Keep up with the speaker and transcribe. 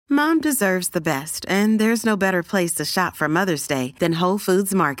Mom deserves the best, and there's no better place to shop for Mother's Day than Whole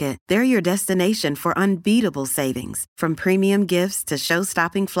Foods Market. They're your destination for unbeatable savings, from premium gifts to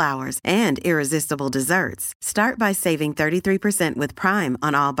show-stopping flowers and irresistible desserts. Start by saving 33% with Prime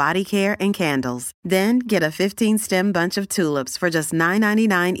on all body care and candles. Then get a 15-stem bunch of tulips for just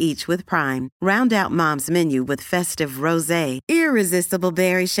 $9.99 each with Prime. Round out Mom's menu with festive rosé, irresistible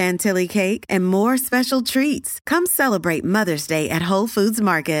berry chantilly cake, and more special treats. Come celebrate Mother's Day at Whole Foods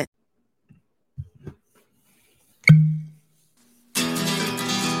Market.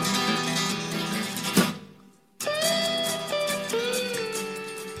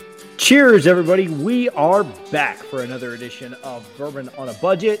 Cheers, everybody. We are back for another edition of Bourbon on a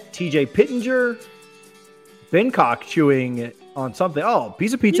Budget. TJ Pittenger, Ben Cock chewing on something. Oh,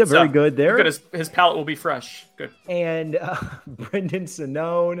 piece of pizza. Very good there. Good. His palate will be fresh. Good. And Brendan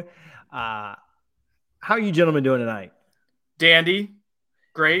Sonnone. How are you gentlemen doing tonight? Dandy.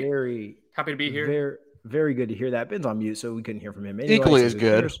 Great. Very happy to be here. Very, very good to hear that. Ben's on mute, so we couldn't hear from him. Anyway, equally as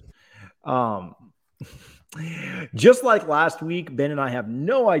good. Just like last week, Ben and I have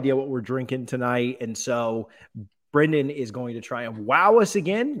no idea what we're drinking tonight. And so Brendan is going to try and wow us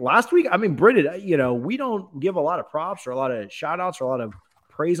again. Last week, I mean, Brendan, we don't give a lot of props or a lot of shout outs or a lot of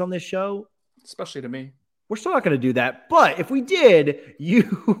praise on this show. Especially to me. We're still not going to do that. But if we did,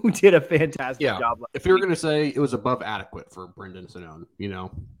 you did a fantastic job. If you were going to say it was above adequate for Brendan Sonnone,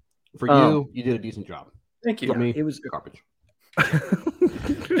 for you did a decent job. Thank you. For me, it was garbage.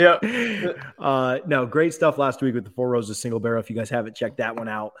 Yeah. No, great stuff last week with the Four Roses Single Barrel. If you guys haven't checked that one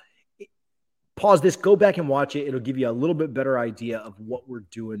out, pause this, go back and watch it. It'll give you a little bit better idea of what we're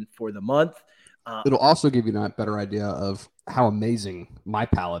doing for the month. It'll also give you a better idea of how amazing my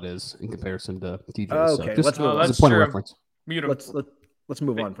palate is in comparison to TJ's. Okay, so let's move on. As a point of reference. Let's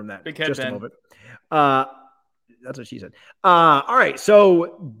move on from that. Big head, just Ben. a moment. That's what she said. All right,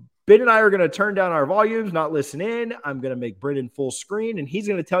 so Ben and I are going to turn down our volumes, not listen in. I'm going to make Brendan full screen, and he's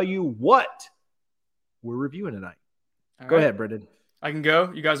going to tell you what we're reviewing tonight. Go ahead, Brendan. I can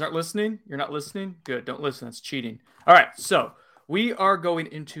go. You guys aren't listening? You're not listening? Good. Don't listen. That's cheating. All right. So we are going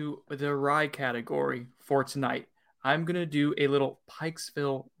into the rye category for tonight. I'm going to do a little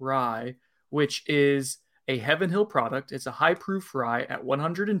Pikesville rye, which is a Heaven Hill product. It's a high proof rye at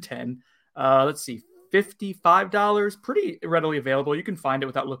 110. Let's see. $55, pretty readily available. You can find it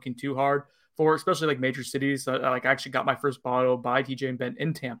without looking too hard for especially like major cities. I actually got my first bottle by TJ and Ben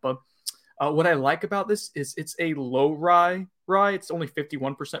in Tampa. What I like about this is it's a low rye. It's only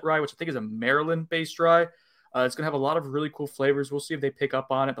 51% rye, which I think is a Maryland-based rye. It's going to have a lot of really cool flavors. We'll see if they pick up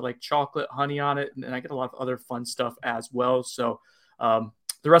on it, but like chocolate, honey on it, and I get a lot of other fun stuff as well. So the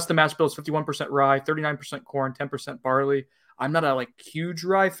rest of the mash bill is 51% rye, 39% corn, 10% barley. I'm not a huge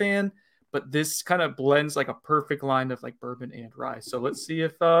rye fan, but this kind of blends like a perfect line of bourbon and rye. So let's see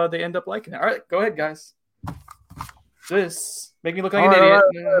if they end up liking it. All right, go ahead, guys. This make me look like an idiot.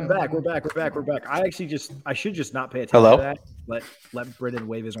 We're back. I should just not pay attention to that. Let Brendan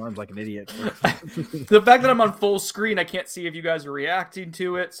wave his arms like an idiot. The fact that I'm on full screen, I can't see if you guys are reacting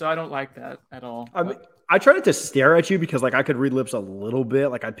to it, so I don't like that at all. I tried to stare at you because I could read lips a little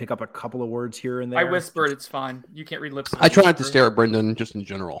bit. I'd pick up a couple of words here and there. I whispered. It's fine. You can't read lips. I try not to stare at Brendan just in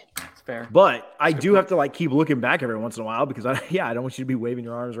general. It's fair. But I do have to keep looking back every once in a while because I don't want you to be waving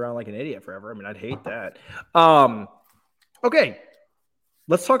your arms around like an idiot forever. I mean, I'd hate that. Okay.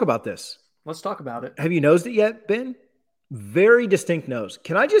 Let's talk about this. Let's talk about it. Have you nosed it yet, Ben? Very distinct nose.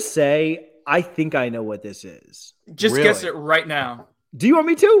 Can I just say, I think I know what this is. Just guess it right now. Do you want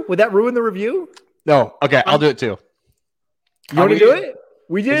me to? Would that ruin the review? No. Okay, I'll do it too. You want to do it?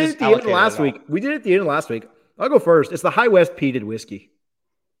 We did it at the end of last week. I'll go first. It's the High West peated whiskey.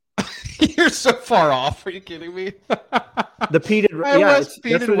 You're so far off. Are you kidding me? The peated,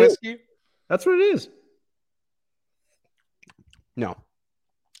 peated whiskey. That's what it is. No.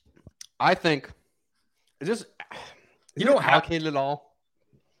 I think is you don't have allocated at all?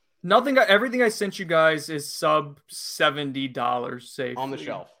 Nothing. Everything I sent you guys is sub $70 safe on the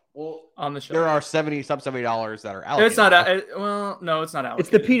shelf. Well, on the shelf, there are sub $70 that are allocated. It's not. No, it's not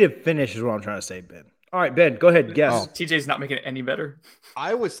allocated. It's the peated finish, is what I'm trying to say, Ben. All right, Ben, go ahead. Guess. TJ's not making it any better.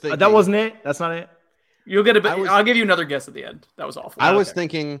 I was thinking that wasn't it. That's not it. You'll get a bit. I'll give you another guess at the end. That was awful. I was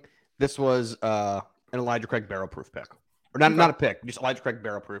thinking this was an Elijah Craig barrel proof pick, or not a pick, just Elijah Craig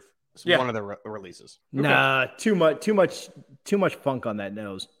barrel proof. It's one of the releases. Okay. Nah, too much funk on that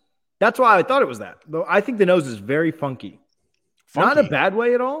nose. That's why I thought it was that. Though I think the nose is very funky. Not in a bad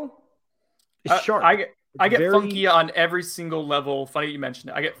way at all. It's sharp. I get funky on every single level. Funny you mentioned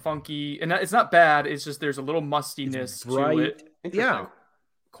it. I get funky, and it's not bad. It's just there's a little mustiness to it. Yeah.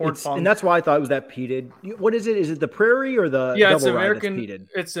 corn funk. And that's why I thought it was that peated. What is it? Is it the Prairie or the it's double rye American that's peated?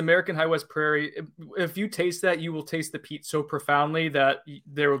 It's American High West Prairie. If you taste that, you will taste the peat so profoundly that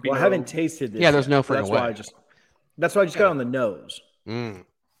there will be I haven't tasted this. Yeah, there's yet, no so that's freaking why way. that's why I just got on the nose. Mm.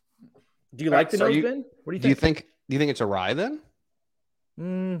 Do you like the so nose, you- Ben? What Do you think it's a rye then?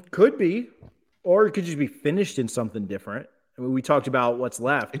 Could be, or it could just be finished in something different. I mean, we talked about what's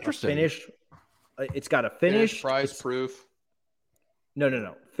left. Interesting. Finish. It's got a finish. Price proof.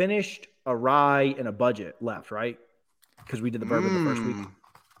 No. Finished, a rye, and a budget left, right? Because we did the bourbon the first week.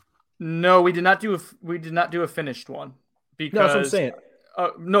 No, we did not do a finished one because No, that's what I'm saying.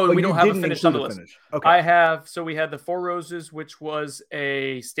 No, Oh, we you don't have a didn't finished on the include a list. finish. Okay. I have. So we had the Four Roses, which was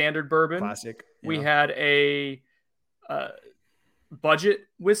a standard bourbon. Classic. We yeah. had a budget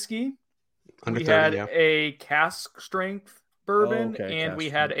whiskey. Under We 30, had yeah. a cask strength bourbon, Oh, okay, and cask we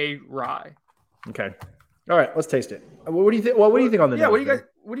had a rye. Okay. All right, let's taste it. What do you think? What do you think on the Yeah, nose? what do you Ben? guys?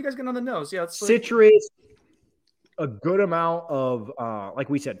 What do you guys get on the nose? Yeah, it's Citrus, a good amount of, like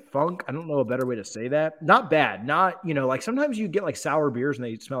we said, funk. I don't know a better way to say that. Not bad. Not, like sometimes you get like sour beers and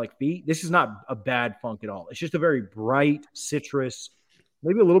they smell like feet. This is not a bad funk at all. It's just a very bright citrus,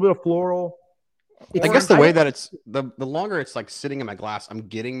 maybe a little bit of floral. I guess the way that it's the longer it's like sitting in my glass, I'm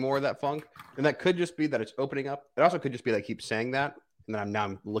getting more of that funk, and that could just be that it's opening up. It also could just be that I keep saying that, and then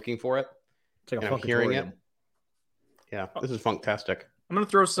I'm looking for it. It's like a and I'm hearing funkatorium. it. Yeah, this is funktastic. I'm gonna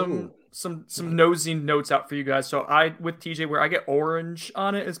throw some nosy notes out for you guys. So I with TJ where I get orange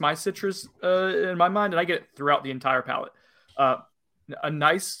on it is my citrus in my mind, and I get it throughout the entire palate. A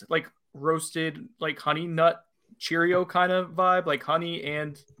nice like roasted like honey nut Cheerio kind of vibe, like honey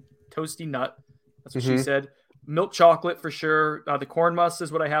and toasty nut. That's what she said. Milk chocolate for sure. The corn must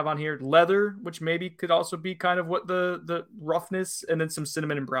is what I have on here. Leather, which maybe could also be kind of what the roughness, and then some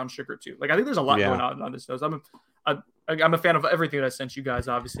cinnamon and brown sugar too. Like I think there's a lot going on this nose. I'm a fan of everything that I sent you guys.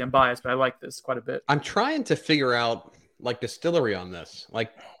 Obviously, I'm biased, but I like this quite a bit. I'm trying to figure out like distillery on this.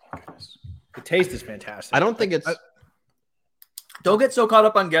 Like, The taste is fantastic. I don't think it's. Don't get so caught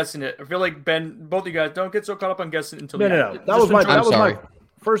up on guessing it. I feel like Ben, both of you guys, don't get so caught up on guessing it until No. Just That was my enjoy it.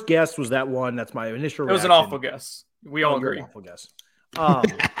 first guess was that one. That's my initial It was an reaction. awful guess. We all You're agree. an awful guess.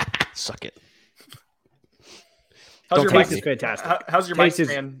 Suck it. How's The your taste mic? is fantastic. How's your mic Taste is-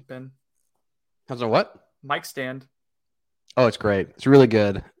 stand, Ben? How's it what? Mic stand. Oh, it's great. It's really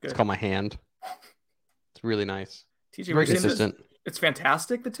good. It's Good. called my hand. It's really nice. TJ, Very we're seeing this. consistent. It's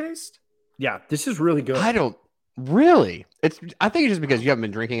fantastic. The taste. Yeah, this is really good. I don't really. I think it's just because you haven't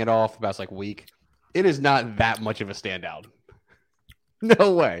been drinking it all for the past like week. It is not that much of a standout.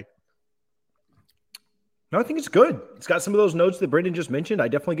 No way. No, I think it's good. It's got some of those notes that Brendan just mentioned. I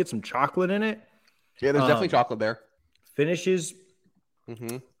definitely get some chocolate in it. Yeah, there's definitely chocolate there. Finishes.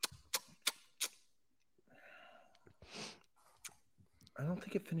 Mm-hmm. I don't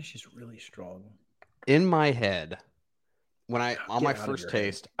think it finishes really strong. In my head, when on Get my out of first your head.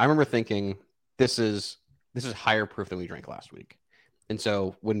 taste, I remember thinking this is higher proof than we drank last week. And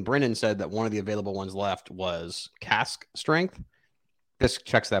so when Brendan said that one of the available ones left was cask strength, this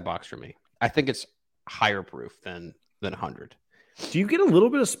checks that box for me. I think it's higher proof than 100. Do you get a little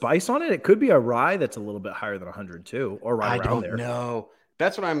bit of spice on it? It could be a rye that's a little bit higher than 100 too, or right I around don't there. know.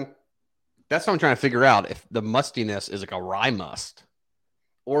 That's what I'm trying to figure out, if the mustiness is like a rye must,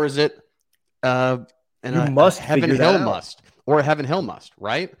 or is it You must Heaven figure that Hill out. must, or a Heaven Hill must,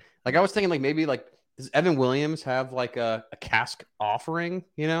 right? Like I was thinking, like maybe like does Evan Williams have like a cask offering?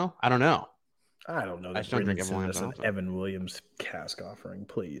 I don't know. I don't know. I that just don't drink Brendan Evan sent Williams, us an Evan Williams cask offering,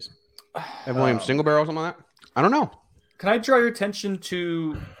 please. Evan Williams single barrel, something like that. I don't know. Can I draw your attention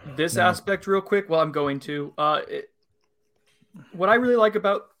to this aspect real quick? Well, I'm going to. What I really like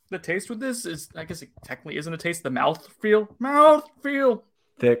about the taste with this is, I guess it technically isn't a taste, the mouth feel.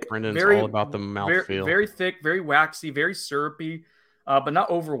 Thick. Brendan's Very- all about the mouthfeel. Very thick, very waxy, very syrupy, but not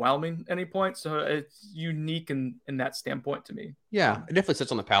overwhelming at any point. So it's unique in that standpoint to me. Yeah, it definitely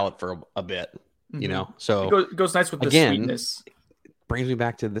sits on the palate for a bit, Mhm. So It goes nice with the Again, sweetness. brings me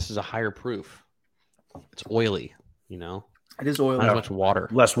back to this is a higher proof. It's oily, It is oily. not as much water.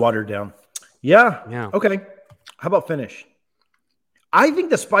 Less watered down. Yeah. Yeah. Okay. How about finish? I think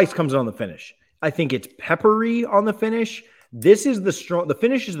the spice comes on the finish. I think it's peppery on the finish. This is the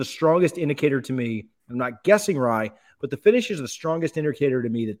finish is the strongest indicator to me. I'm not guessing rye, but the finish is the strongest indicator to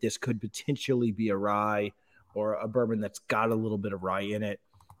me that this could potentially be a rye or a bourbon that's got a little bit of rye in it.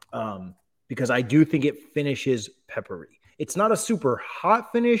 Because I do think it finishes peppery. It's not a super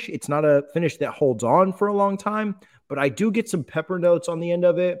hot finish. It's not a finish that holds on for a long time, but I do get some pepper notes on the end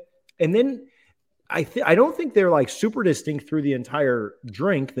of it. And then I don't think they're like super distinct through the entire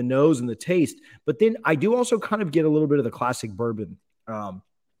drink, the nose and the taste. But then I do also kind of get a little bit of the classic bourbon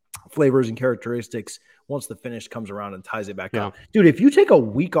flavors and characteristics once the finish comes around and ties it back Yeah. up. Dude, if you take a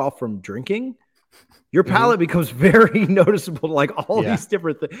week off from drinking, your palate becomes very noticeable to like all these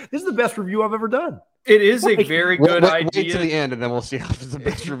different things. This is the best review I've ever done. It is a very good idea. Wait to the end, and then we'll see how it's the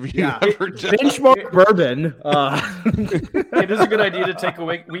best review ever done. Benchmark bourbon. It is a good idea to take a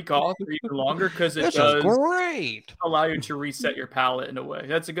week off or even longer because it This does is great. allow you to reset your palate in a way.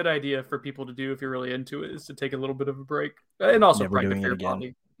 That's a good idea for people to do if you're really into it, is to take a little bit of a break. And also Never probably good doing for your it again.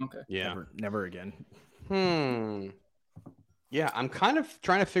 body. Okay. Yeah. Never again. Yeah, I'm kind of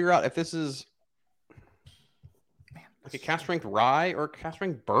trying to figure out if this is like a cask strength rye or cask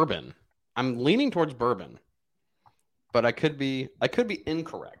strength bourbon. I'm leaning towards bourbon, but I could be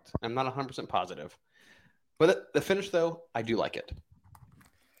incorrect. I'm not 100% positive. But the finish, though, I do like it.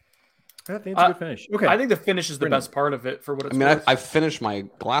 I think it's a good finish. Okay. I think the finish is the best part of it for what it's worth. I've finished my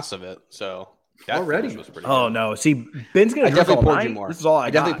glass of it, so that already finish was pretty Oh good. no! See, Ben's gonna I drink definitely all poured night. you more. This is all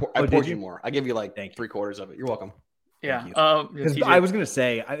I got. I poured did you more. I gave you like 3/4 of it. You're welcome. Yeah. you. Yeah, TJ. I was gonna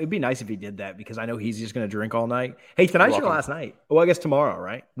say it'd be nice if he did that because I know he's just gonna drink all night. Hey, tonight's your welcome. last night. Well, I guess tomorrow,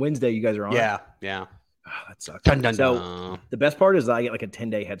 right? Wednesday, you guys are on. Yeah. Oh, that sucks. Dun, dun, So dun. the best part is that I get like a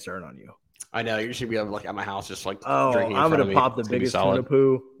 10-day head start on you. I know you should be like at my house, just like Oh, drinking. in I'm front gonna of pop me. the It's gonna be biggest solid. tuna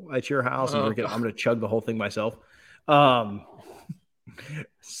poo at your house and Oh. drink it. I'm gonna chug the whole thing myself.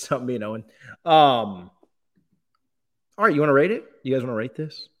 Something being Owen. All right, you want to rate it? You guys want to rate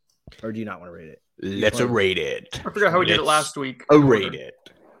this, or do you not want to rate it? Let's rate it. I forgot how we did it last week. Rate it.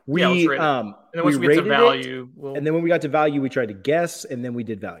 We let's rate it. and And then once we get to value, we'll... and then when we got to value, we tried to guess, and then we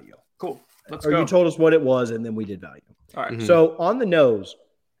did value. cool. Let's Or go. you told us what it was, and then we did value. All right. Mhm. So on the nose,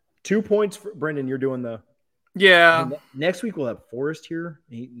 2 points for Brendan. You're doing the. Yeah. And next week we'll have Forrest here.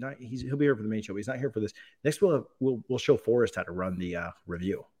 He'll be here for the main show, but he's not here for this. Next we'll show Forrest how to run the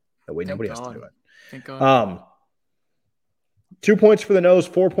review. That way nobody has to do it. Thank God. 2 points for the nose,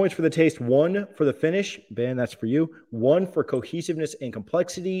 4 points for the taste, 1 for the finish. Ben, that's for you. 1 for cohesiveness and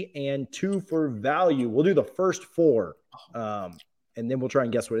complexity, and 2 for value. We'll do the first 4, and then we'll try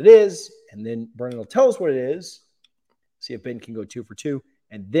and guess what it is. And then Brendan will tell us what it is. See if Ben can go 2 for 2,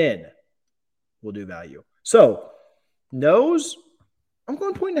 and then we'll do value. So nose, I'm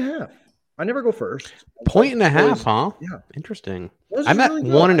going 1.5. I never go first. 1.5, huh? Yeah. Interesting. Nose is I'm at really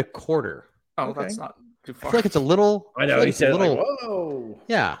good. 1.25. Oh, okay. that's not too I far. feel like it's a little. I know. feel like He it's said, a little. like, whoa.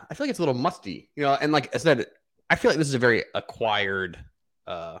 Yeah, I feel like it's a little musty. And like I said, I feel like this is a very acquired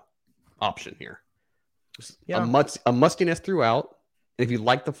option here. Just Yeah. a mustiness throughout. And if you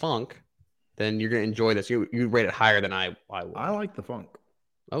like the funk, then you're gonna enjoy this. You rate it higher than I would. I like the funk.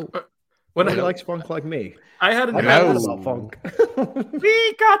 Oh, When Nobody I, likes funk like me. I hadn't I had know this. about funk.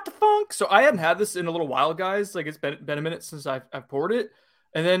 We got the funk. So I hadn't had this in a little while, guys. Like it's been a minute since I've poured it.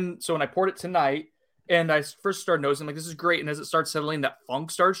 And then so when I poured it tonight and I first started noticing like this is great. And as it starts settling, that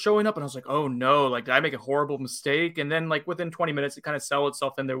funk starts showing up. And I was like, oh no, like did I make a horrible mistake? And then like within 20 minutes, it kind of settled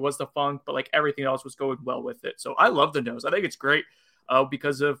itself and there was the funk, but like everything else was going well with it. So I love the nose. I think it's great.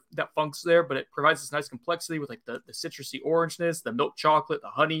 Because of that funk's there, but it provides this nice complexity with like the citrusy orangeness, the milk chocolate, the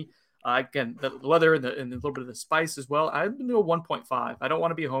honey, again, the leather and a little bit of the spice as well. I'm going to go 1.5. I don't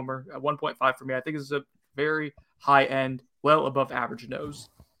want to be a homer. 1.5 for me. I think this is a very high end, well above average nose.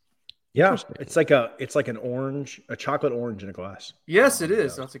 Yeah, it's like an orange, a chocolate orange in a glass. Yes, it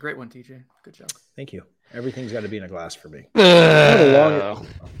is. That's a great one, TJ. Good job. Thank you. Everything's got to be in a glass for me. Uh,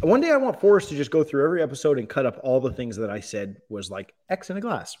 One day I want Forrest to just go through every episode and cut up all the things that I said was like X in a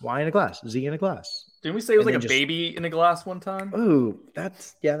glass, Y in a glass, Z in a glass. Didn't we say it was And like then a baby in a glass one time? Oh,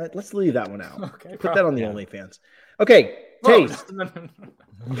 let's leave that one out. Okay, Put that on the Yeah. OnlyFans. Okay, Whoa. taste.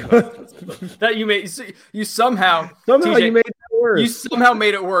 That you made. You somehow Somehow TJ, you made that worse. You somehow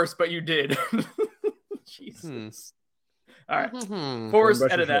made it worse, but you did. Jesus. All right. Forrest, Brush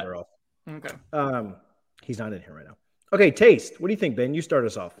your edit that. shoulder off. Okay. He's not in here right now. Okay, taste. What do you think, Ben? You start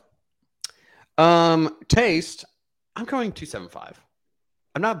us off. Taste. I'm going 2.75.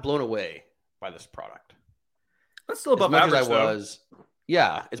 I'm not blown away by this product. That's still above as much average, as I was.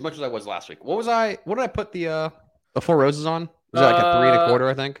 Yeah, as much as I was last week. What did I put the Four Roses on? Was it like a 3.25?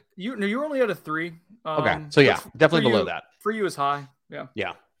 I think. You were only at a 3. Okay, so yeah, definitely below that. For you is high. Yeah.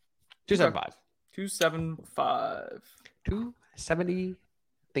 Yeah, 2.75. 2.75. 2.70.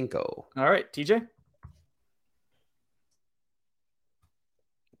 Thinko. All right, TJ.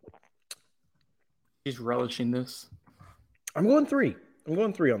 He's relishing this. I'm going 3. I'm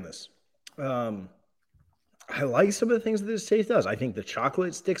going 3 on this. I like some of the things that this taste does. I think the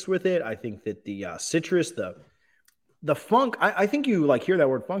chocolate sticks with it. I think that the citrus, the funk. I think you like hear that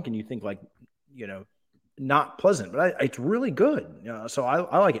word funk and you think like, not pleasant, but it's really good. So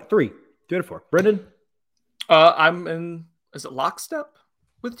I like it. 3 out of 4. Brendan, I'm in. Is it lockstep?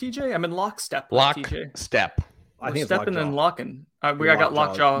 with TJ. I'm in lockstep with Lock TJ. step. I We're think it's stepping and lockjaw. locking. I got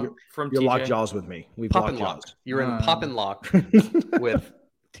lockjaw from You're TJ. lockjaws with me. We Pop block and lock. jaws. You're in pop and lock with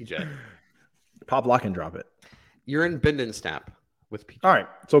TJ. Pop, lock, and drop it. You're in bend and snap with PJ. All right.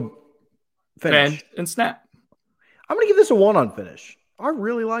 So finish. Bend and snap. I'm going to give this a 1 on finish. I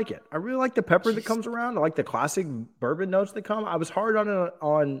really like it. I really like the pepper that comes around. I like the classic bourbon notes that come. I was hard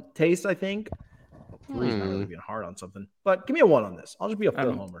on taste, I think. 3 is not really being hard on something. But give me a 1 on this. I'll just be a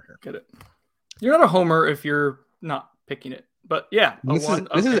full homer here. Get it. You're not a homer if you're not picking it. But yeah, This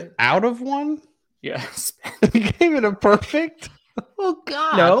is out of 1? Yes. You gave it a perfect? Oh,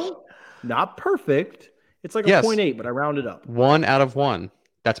 God. No, not perfect. It's like a Yes. 0.8, but I rounded up. 1 out of 1.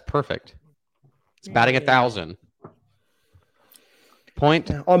 That's perfect. It's batting 1,000.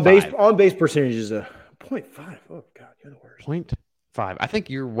 Point On base percentage is a 0.5. Oh God, you're the worst. 0.5. I think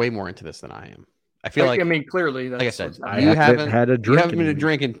you're way more into this than I am. I feel like I mean, clearly, like I said, I you haven't had a drink. You haven't been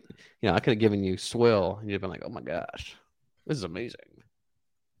drinking. You know, I could have given you swill, and you'd been like, "Oh my gosh, this is amazing."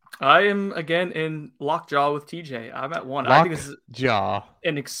 I am again in lockjaw with TJ. I'm at 1. I think this is Jaw.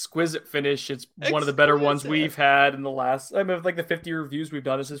 an exquisite finish. It's one of the better ones we've had in the last. I mean, like the 50 reviews we've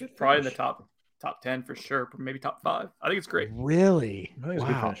done. This is probably in the top 10 for sure, but maybe top 5. I think it's great. Really? I think it's a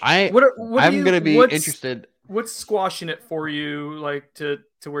good Wow. finish. I'm going to be interested. What's squashing it for you, like to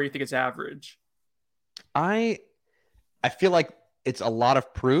where you think it's average? I feel like it's a lot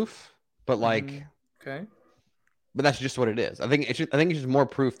of proof, but like, okay. But that's just what it is. I think it's just more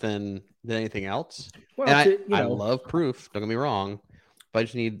proof than anything else. Well, and I love proof. Don't get me wrong, but I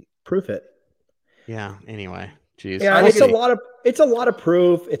just need proof it. Yeah. Anyway, geez. Yeah, it's a lot of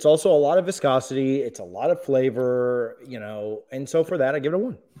proof. It's also a lot of viscosity. It's a lot of flavor. And so for that, I give it a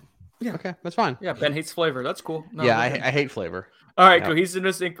 1. Yeah. Okay, that's fine. Yeah, Ben hates flavor. That's cool. No, yeah, I hate flavor. All right,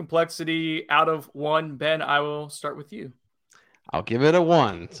 cohesiveness and complexity out of 1. Ben, I will start with you. I'll give it a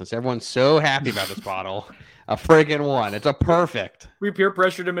 1 since everyone's so happy about this bottle. A friggin' 1. It's a perfect. We peer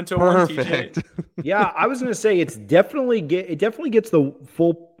pressured him into perfect. 1, TJ. Yeah, I was going to say it definitely gets the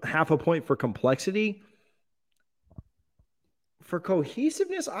full half a point for complexity. For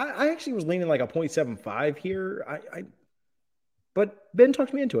cohesiveness, I actually was leaning like a 0.75 here. But Ben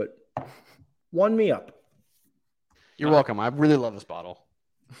talked me into it. Won me up. You're welcome. I really love this bottle.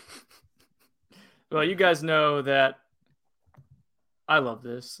 Well, you guys know that I love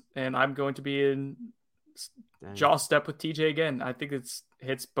this, and I'm going to be in jaw step with TJ again. I think it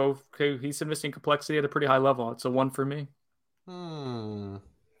hits both cohesiveness and complexity at a pretty high level. It's a 1 for me.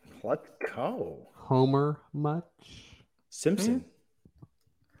 Let's go. Homer much? Simpson.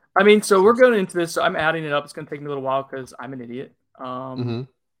 I mean, so we're going into this. So I'm adding it up. It's going to take me a little while because I'm an idiot. I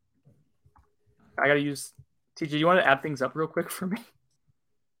got to use TJ. You want to add things up real quick for me?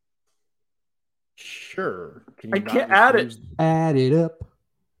 Sure. I can't add it. Add it up.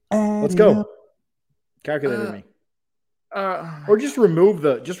 Let's go. Calculator me. Or just remove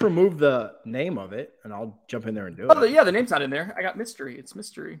the name of it, and I'll jump in there and do it. Oh, yeah, the name's not in there. I got mystery. It's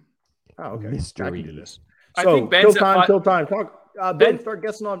mystery. Oh, okay. Mystery. I can do this. I So, think Ben's kill time. Talk. Ben, Ben- start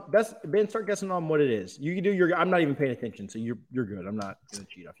guessing on Ben. Start guessing on what it is. You can do your. I'm not even paying attention, so you're good. I'm not gonna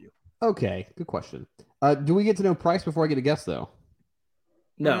cheat off you. Okay, good question. Do we get to know price before I get a guess, though?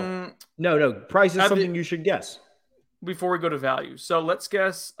 No. Price is something you should guess. Before we go to value. So let's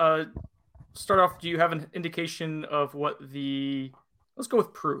guess. Start off. Do you have an indication of what the? Let's go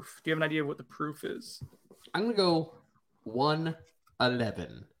with proof. Do you have an idea of what the proof is? I'm gonna go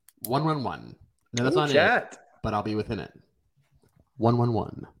 111. 111. No, that's Ooh, not chat. it. But I'll be within it.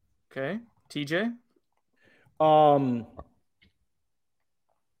 111. Okay, TJ.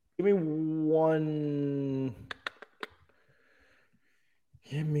 Give me one.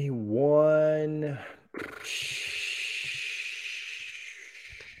 Give me one.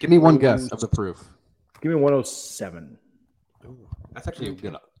 Give me one guess of the proof. Give me 107. Ooh, that's actually a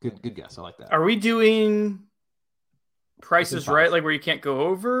good guess. I like that. Are we doing prices Within 5. right? Like where you can't go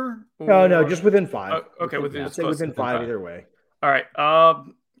over? No, just within 5. Okay, within I'd say within 5 either way. All right.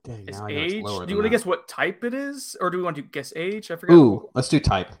 Dang, It's now I know it's age. lower Do you than want to that. guess what type it is, or do we want to guess age? I forgot. Ooh, let's do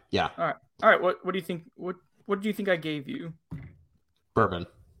type. Yeah, All right. What do you think? What do you think I gave you? bourbon.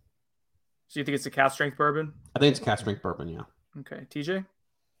 So you think it's a cast strength bourbon? I think it's cast strength bourbon. Yeah. Okay, TJ.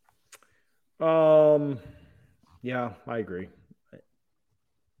 Yeah, I agree.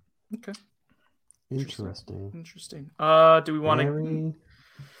 Okay, Interesting. interesting. Do we want to?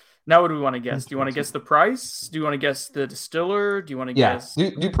 Now, what do we want to guess? Do you want to guess the price? Do you want to guess the distiller? Do you want to guess?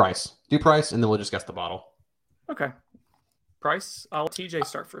 Do price. Do price, and then we'll just guess the bottle. Okay. Price. I'll let TJ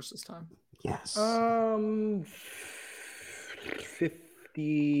start first this time. Yes.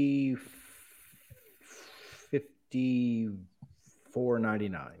 50.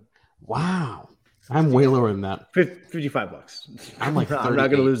 $4.99. Wow. I'm way lower than that. $55. I'm like I'm not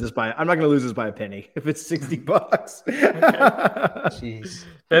going to lose this by. I'm not going to lose this by a penny. If it's $60. Jeez.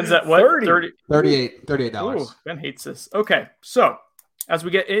 Ben's at what? 30. $38. Ooh, Ben hates this. Okay, so as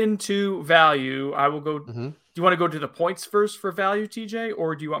we get into value, I will go. Mm-hmm. Do you want to go to the points first for value, TJ,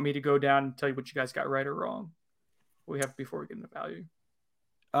 or do you want me to go down and tell you what you guys got right or wrong? What we have before we get into value.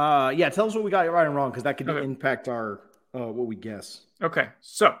 Yeah, tell us what we got right and wrong because that could Okay. impact our what we guess. Okay,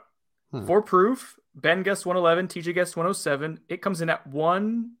 so for proof, Ben guessed 111, TJ guessed 107. It comes in at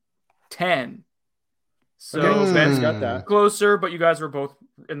 110. So Okay, Ben's got that. closer, but you guys were both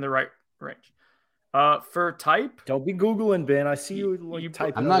in the right range. For type, Don't be Googling, Ben. I see you You-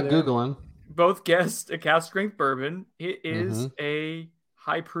 typing. I'm not over there. Googling. both guessed a cast strength bourbon. It is a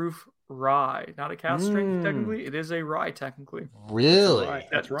high proof rye, not a cast strength technically. It is a rye technically. Really?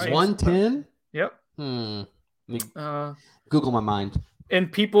 That's right. 110? Yep. Let me Uh, Google my mind. and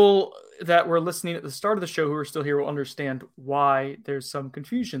people that were listening at the start of the show who are still here will understand why there's some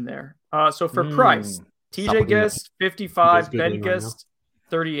confusion there. So for price, Stop TJ looking guessed You 55, guys Googling Ben right guessed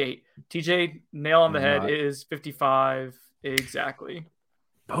 38. TJ, nail on the head, Not- is 55 exactly.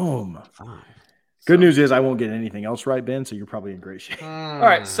 Boom. 5. Good news is I won't get anything else right, Ben. So you're probably in great shape. All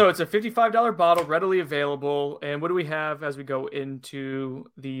right, so it's a $55 bottle, readily available. And what do we have as we go into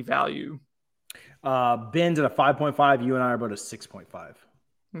the value? Ben's at a 5.5. You and I are about a 6.5.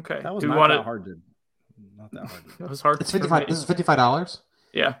 Okay. That was do we not want that to? hard to. Not that hard. That was hard. It's for 55. me. This is $55?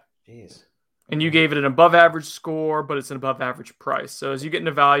 Yeah. Jeez. And you gave it an above average score, but it's an above average price. So as you get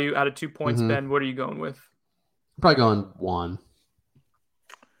into value out of 2 points, Mhm. Ben, what are you going with? Probably going 1.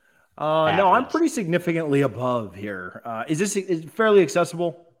 No, I'm Average. pretty significantly above here. Is this fairly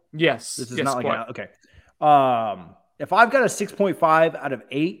accessible? Yes. This is yes, not like quite. okay. If I've got a 6.5 out of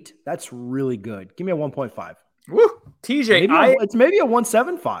 8, that's really good. Give me a 1.5. Woo! TJ, It's maybe a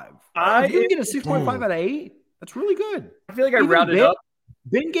 1.75. I- If you can get a 6.5 out of 8, that's really good. I feel like I Even rounded Ben- up.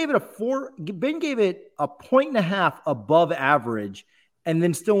 Ben gave it a 4. Ben gave it a 1.5 above average, and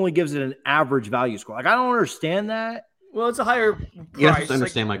then still only gives it an average value score. Like I don't understand that. Well, it's a higher price. You have to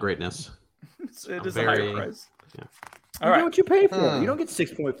understand my greatness. It is I'm a higher very- price. yeah. All You right. get what you pay for. You don't get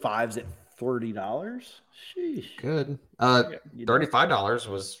 6.5s at $30. Sheesh. Good. You don't. $35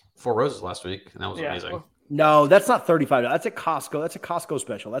 was 4 Roses last week, and that was Yeah. amazing. Well, No, that's not $35. That's at Costco. That's a Costco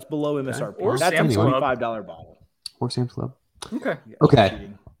special. That's below MSRP. Or That's Sam's a Club. $25 bottle. Or Sam's Club. okay. Yeah, Okay.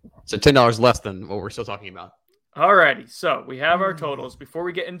 cheating. So $10 less than what we're still talking about. All righty. So we have our totals. Before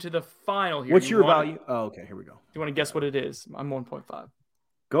we get into the final here, What's you your wanna- value? Oh, okay. Here we go. Do you want to guess what it is? I'm 1.5.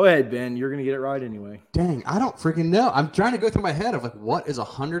 Go ahead, Ben. You're gonna get it right anyway. Dang, I don't freaking know. I'm trying to go through my head of like what is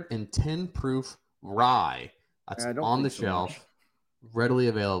 110 proof rye that's I don't on the think so shelf, much. readily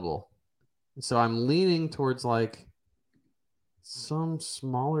available. So I'm leaning towards like some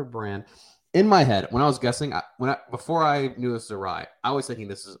smaller brand. In my head, when I was guessing, before I knew this was a rye, I was thinking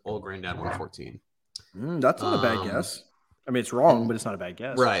this is Old Granddad 114. That's not a bad guess. I mean, it's wrong, but it's not a bad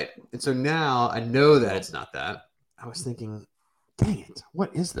guess. Right. And so now I know that it's not that. I was thinking, dang it,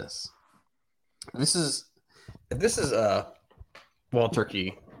 what is this? This is Wild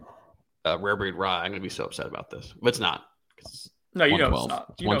Turkey rare breed rye. I'm gonna be so upset about this, but it's not. No, you know it's 112.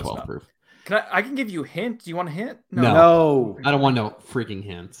 not. You know it's 112 not. proof. I can give you a hint. Do you want a hint? No. No. I don't want no freaking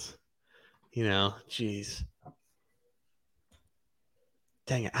hints. You know, jeez.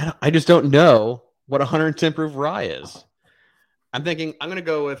 Dang it, I just don't know what 110 proof rye is. I'm thinking I'm gonna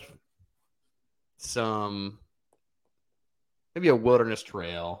go with maybe a Wilderness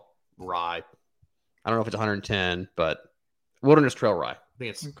Trail rye. I don't know if it's 110, but Wilderness Trail rye. I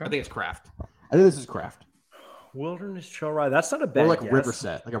think it's craft. I think this is craft. Wilderness Trail Rye. That's not a bad Or like guess.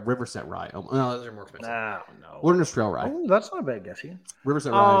 Riverset, like a Riverset rye. Oh, no, those are more expensive. No. Wilderness Trail rye. Oh, that's not a bad guess. Yeah.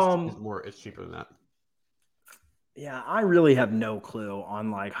 Riverset rye is more. It's cheaper than that. Yeah, I really have no clue on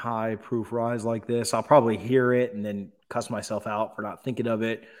like high proof ryes like this. I'll probably hear it and then cuss myself out for not thinking of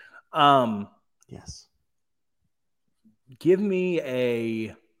it. Yes. Give me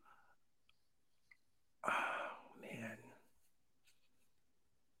a. Oh, man.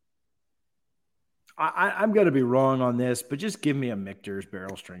 I'm going to be wrong on this, but just give me a Michter's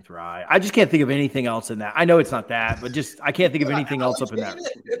barrel strength rye. I just can't think of anything else in that. I know it's not that, but just I can't think of anything else up in that.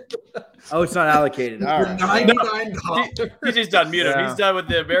 Oh, it's not allocated. All right. $99. He's just done. Mute him. Yeah. He's done with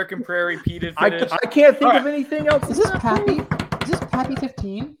the American Prairie peated I finish. can't think All of anything else. Is this Pappy? Is this Pappy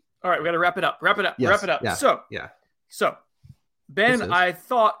 15? All right, we got to wrap it up. Yes, Wrap it up. yeah, So, yeah. Ben, This is. I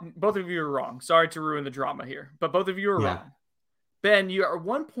thought both of you were wrong. Sorry to ruin the drama here, but both of you are Yeah. wrong. Ben, you are at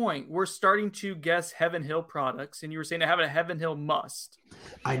one point we're starting to guess Heaven Hill products, and you were saying I have a Heaven Hill must.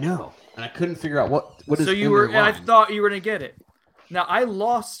 I know, and I couldn't figure out what is. So you in were, their and I line. thought you were going to get it. Now, I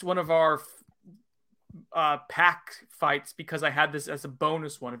lost one of our pack fights because I had this as a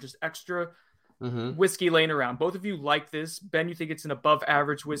bonus one of just extra whiskey laying around. Both of you like this. Ben, you think it's an above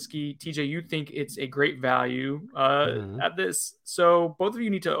average whiskey. TJ, you think it's a great value at this. So both of you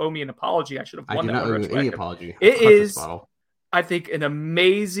need to owe me an apology. I should have won that one. I do not owe you any apology. It is, I think, an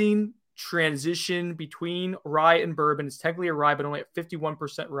amazing transition between rye and bourbon. It's technically a rye, but only at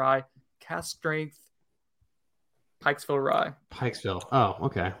 51% rye. Cask strength, Pikesville rye. Pikesville. Oh,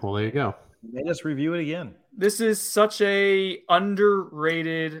 okay. Well, there you go. Made us review it again. This is such a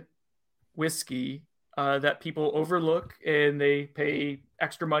underrated whiskey that people overlook, and they pay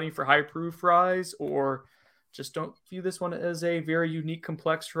extra money for high proof ryes, or just don't view this one as a very unique,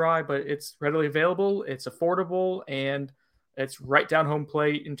 complex rye. But it's readily available, it's affordable, and it's right down home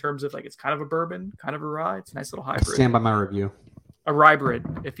plate in terms of like it's kind of a bourbon, kind of a rye. It's a nice little hybrid. Stand by my review. A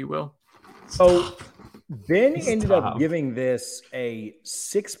rye-bred, if you will. So Ben ended up giving this a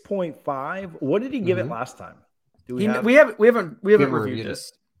 6.5. What did he give it last time? We haven't reviewed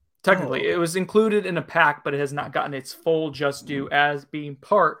this. Technically, it was included in a pack, but it has not gotten its full just due as being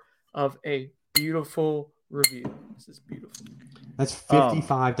part of a beautiful review. This is beautiful. That's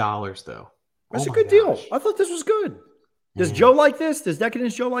 $55 though. That's a good deal. I thought this was good. Does Joe like this? Does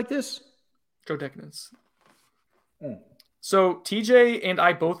Decadence Joe like this? Joe Decadence. So TJ and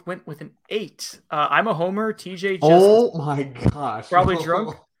I both went with an 8. I'm a homer. TJ just oh my gosh. Probably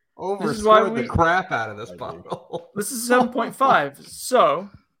drunk. Overscored the crap out of this bottle. This is 7.5. So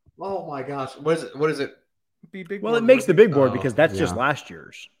oh my gosh. What is it? Be big. Well, it makes the big board because that's just last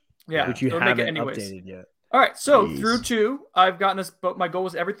year's. Yeah. Which you haven't updated yet. All right, so through 2, I've gotten us, but my goal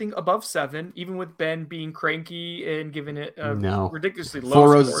was everything above 7, even with Ben being cranky and giving it a ridiculously low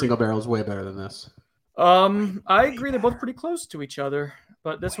 4 Roses single barrel is way better than this. I agree they're both pretty close to each other,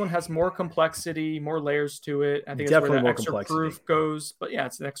 but this one has more complexity, more layers to it. I think definitely that's where the more extra complexity. proof goes, but yeah,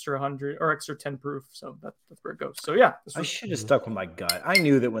 it's an extra 100 or extra 10 proof, so that's where it goes. So yeah, I should have stuck with my gut. I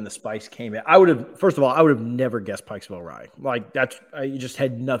knew that when the spice came in, I would have never guessed Pikesville rye. Like you just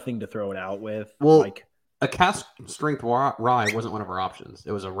had nothing to throw it out with. Well, like a cask strength rye wasn't one of our options.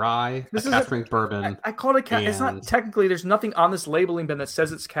 It was a rye, a cask strength bourbon. I call it it's not technically. There's nothing on this labeling bin that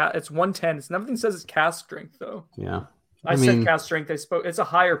says it's It's 110. It's nothing says it's cask strength though. Yeah, I said cask strength. It's a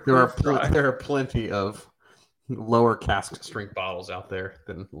higher proof. There are plenty of lower cask strength bottles out there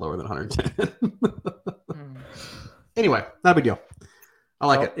than lower than 110. Anyway, not a big deal. I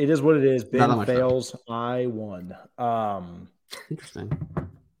like it. It is what it is. Ben fails. I won. Interesting.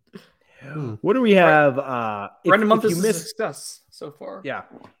 What do we have? Brendan Month is a success so far. Yeah.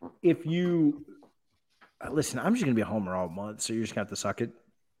 If you listen, I'm just gonna be a homer all month, so you're just gonna have to suck it.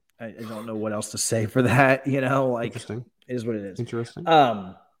 I don't know what else to say for that. Interesting. It is what it is. Interesting.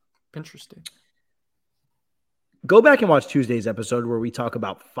 Interesting. Go back and watch Tuesday's episode where we talk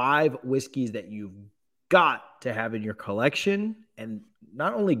about 5 whiskeys that you've got to have in your collection, and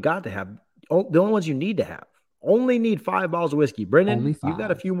not only got to have, the only ones you need to have. Only need 5 bottles of whiskey. Brendan, you've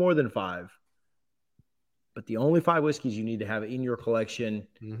got a few more than 5. But the only 5 whiskeys you need to have in your collection.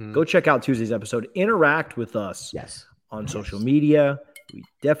 Go check out Tuesday's episode. Interact with us on social media. We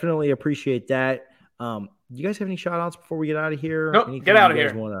definitely appreciate that. You guys have any shout-outs before we get out of here? Nope, Anything get out of you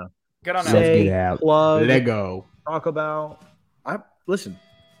guys here. Want to get on say, get out. Plug, Lego. Talk about. Listen,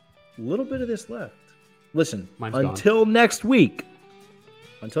 a little bit of this left. Listen, Mine's until gone. next week.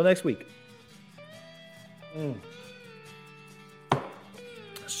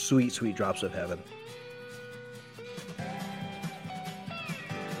 Sweet, sweet drops of heaven.